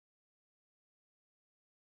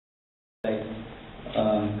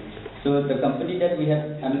So the company that we have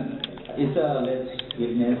is a let's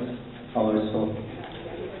witness our show.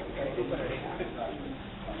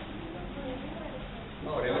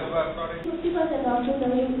 50% off. So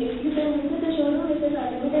if you can visit the showroom within a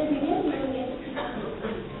limited period, you will get.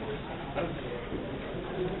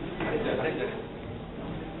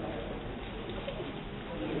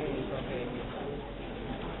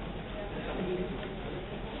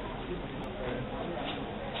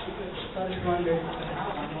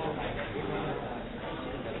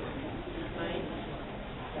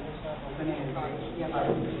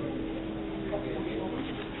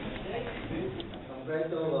 Compared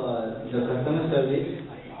to the customer service,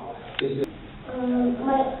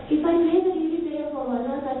 If I pay the EV player for 1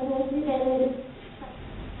 hour continuously, then it is.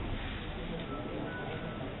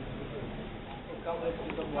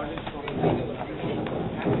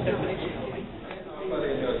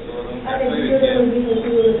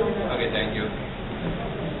 Okay, thank you.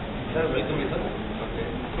 Sir, welcome, sir. Okay.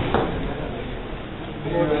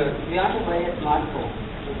 We want to buy a smartphone.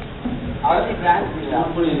 All the brands we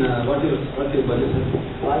have. what is budget, sir?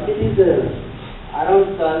 Budget is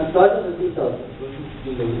around 12 to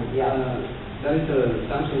 15,000. Yeah. There is a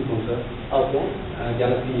Samsung phone, sir. Okay.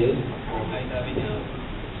 Galaxy A.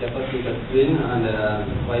 Capacity touch screen and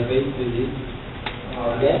Wi-Fi 3G.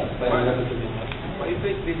 Okay. 5 megapixel camera.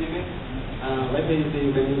 Wi-Fi 3G means? Wi-Fi is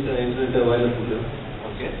you can use internet wireless router.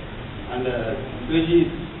 Okay. And 3G is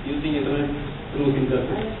using internet through SIM card.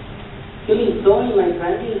 Actually, Sony, my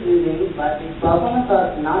friend is using, but its performance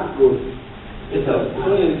are not good. Yes, sir.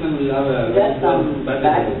 Sony Ericsson will have a There's some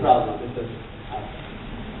battery problem. Yes, sir.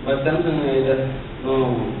 But Samsung has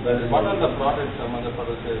no battery. What are the products, some other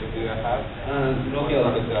products do you have? Nokia.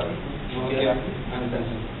 Nokia. And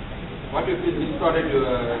Samsung. What if this product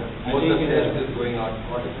most of the sales is going on?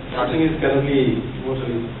 What is Samsung is currently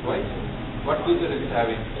mostly. Why? What feature is it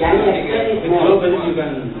having? Can you explain it With more? low budget you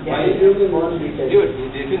can buy. Can you give me more details? Dude,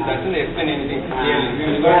 this doesn't explain anything clearly.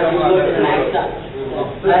 We will Yeah, go we to go to the next other.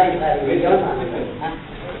 one. Sorry, we don't understand.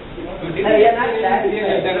 You Sir, we are not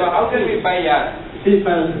didn't then how can we buy? Yeah. This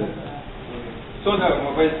panel. So the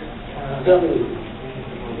mobile. Show me.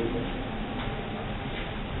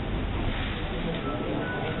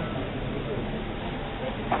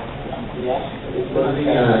 Yeah. It's using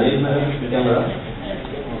 8 megapixel camera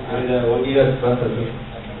and 1 GHz processor.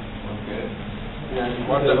 Okay. And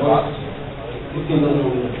What's the cost?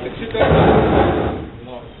 15,000. 60,000.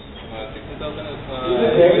 No. 60,000 is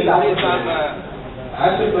very based on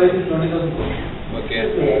Actual price is 20,000. okay.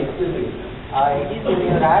 Excuse me. It is in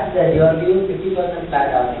your ad that you are giving 50%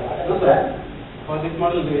 flat off. No, sir. For this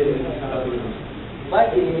model, we are not available.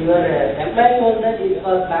 But your employee told that it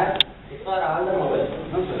was flat, it for all the mobiles.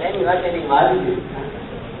 No, sir. Then you are telling what is it?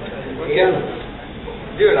 Okay.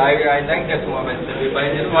 Dude, I like that mobile. So we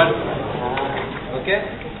buy this one. Okay.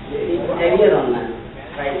 It's heavier on that.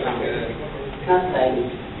 Right now. It's not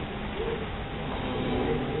stylish.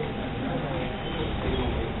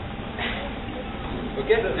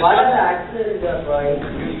 Okay. This What are one. the accessories you are providing?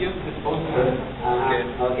 You give this phone. Okay.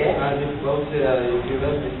 Okay. This box, if you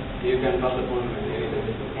wear this, you can pass the phone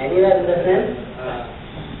Anywhere in the sense?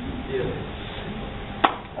 Here.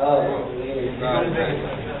 Oh, really?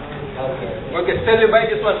 Okay. Okay, still you buy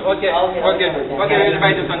this one. Okay. Okay. Okay. Okay, we'll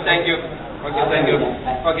buy this one. Thank you. Okay, thank you.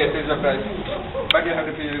 Okay, this is the price. But you have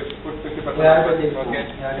to put 50%. You have to discount. Okay.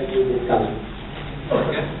 You have to give discount.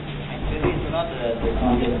 Okay. Actually, it's not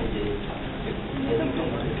discounted.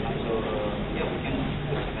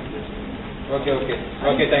 Okay, okay.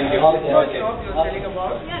 Okay, thank you. Okay. Okay.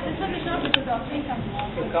 Yeah, this one is not because offering some.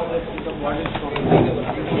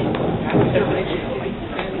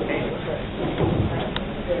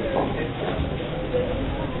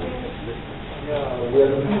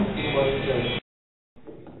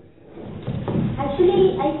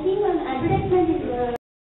 Actually, I think an advertisement is.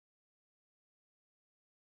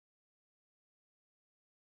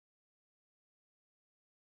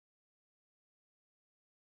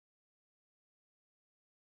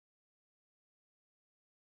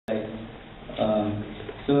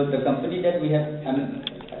 So the company that we have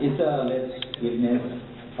is a let's witness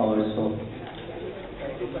our show.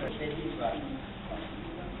 If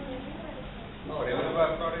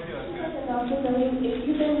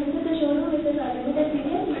you can visit the showroom within a limited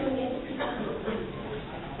period, you will get.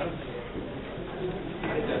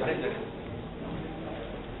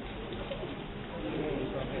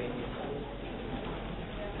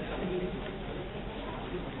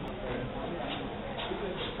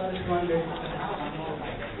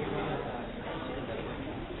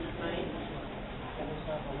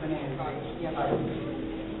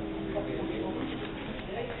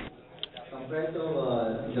 Compared to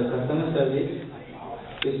the customer service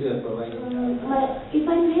which we are providing. If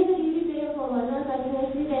I pay the duty period for 1 hour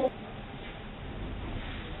continuously, then